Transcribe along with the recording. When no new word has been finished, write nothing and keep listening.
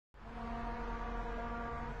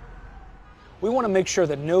We want to make sure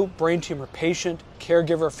that no brain tumor patient,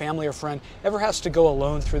 caregiver, family, or friend ever has to go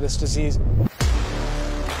alone through this disease.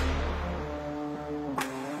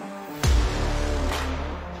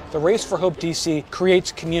 The Race for Hope DC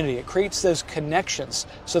creates community. It creates those connections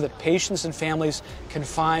so that patients and families can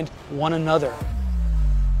find one another.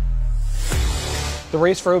 The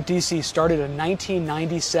Race for Hope DC started in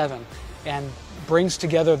 1997 and brings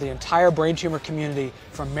together the entire brain tumor community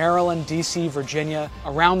from Maryland, DC, Virginia,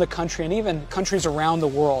 around the country, and even countries around the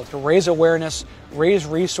world to raise awareness, raise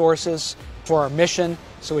resources for our mission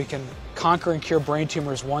so we can conquer and cure brain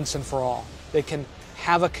tumors once and for all. They can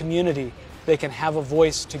have a community. They can have a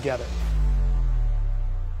voice together.